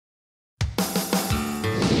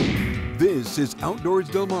This is Outdoors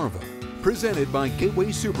Delmarva, presented by Gateway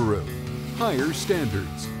Subaru. Higher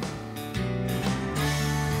standards.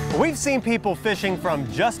 We've seen people fishing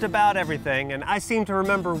from just about everything, and I seem to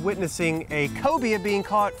remember witnessing a cobia being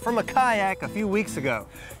caught from a kayak a few weeks ago.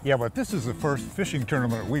 Yeah, but this is the first fishing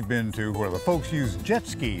tournament we've been to where the folks use jet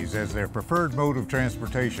skis as their preferred mode of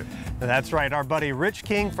transportation. That's right, our buddy Rich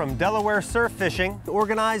King from Delaware Surf Fishing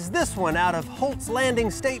organized this one out of Holt's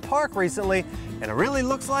Landing State Park recently, and it really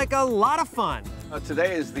looks like a lot of fun.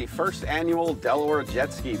 Today is the first annual Delaware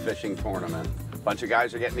jet ski fishing tournament. A bunch of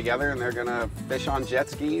guys are getting together and they're gonna fish on jet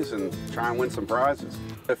skis and try and win some prizes.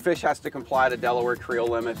 The fish has to comply to Delaware creel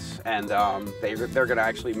limits, and they're gonna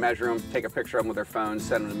actually measure them, take a picture of them with their phone,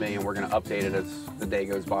 send them to me, and we're gonna update it as the day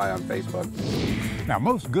goes by on Facebook. Now,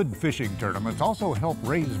 most good fishing tournaments also help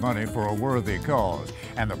raise money for a worthy cause,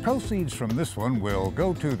 and the proceeds from this one will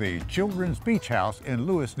go to the Children's Beach House in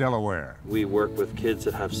Lewis, Delaware. We work with kids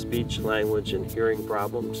that have speech, language, and hearing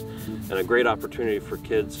problems, and a great opportunity for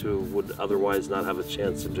kids who would otherwise not have a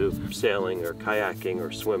chance to do sailing or kayaking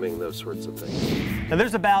or swimming, those sorts of things. Now,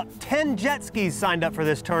 there's about 10 jet skis signed up for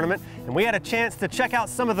this tournament, and we had a chance to check out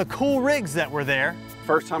some of the cool rigs that were there.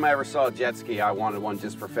 First time I ever saw a jet ski, I wanted one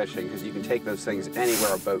just for fishing, because you can take those things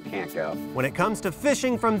anywhere a boat can't go. When it comes to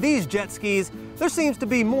fishing from these jet skis, there seems to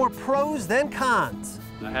be more pros than cons.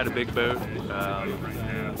 I had a big boat,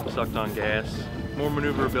 sucked on gas, more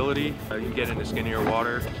maneuverability, you can get into skinnier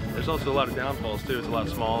water. There's also a lot of downfalls too, it's a lot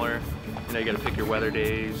smaller. You know, you gotta pick your weather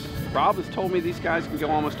days. Rob has told me these guys can go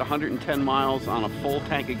almost 110 miles on a full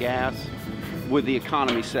tank of gas with the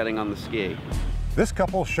economy setting on the ski. This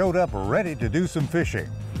couple showed up ready to do some fishing.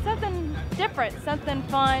 Something different, something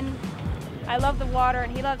fun. I love the water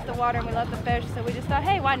and he loves the water and we love the fish, so we just thought,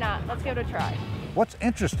 hey, why not? Let's give it a try. What's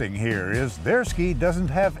interesting here is their ski doesn't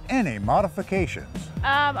have any modifications.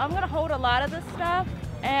 I'm gonna hold a lot of this stuff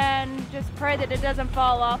and just pray that it doesn't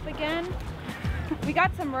fall off again. We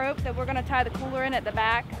got some rope that we're gonna tie the cooler in at the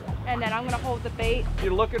back, and then I'm gonna hold the bait. If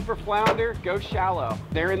you're looking for flounder, go shallow.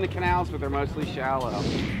 They're in the canals, but they're mostly shallow.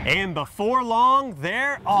 And before long,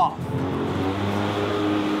 they're off.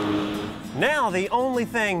 Now the only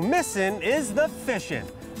thing missing is the fishing.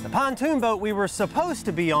 The pontoon boat we were supposed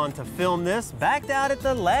to be on to film this backed out at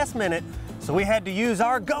the last minute, so we had to use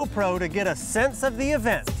our GoPro to get a sense of the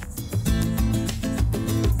event.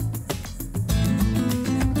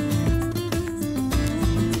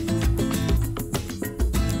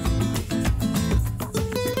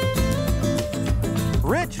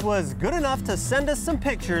 Rich was good enough to send us some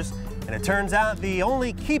pictures, and it turns out the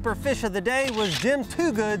only keeper fish of the day was Jim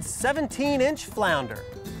Toogood's 17-inch flounder.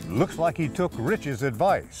 Looks like he took Rich's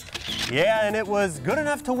advice. Yeah, and it was good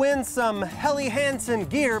enough to win some Helly-Hansen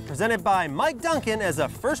gear presented by Mike Duncan as a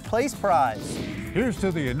first-place prize. Here's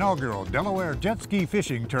to the inaugural Delaware Jet Ski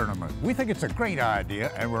Fishing Tournament. We think it's a great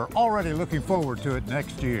idea, and we're already looking forward to it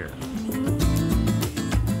next year.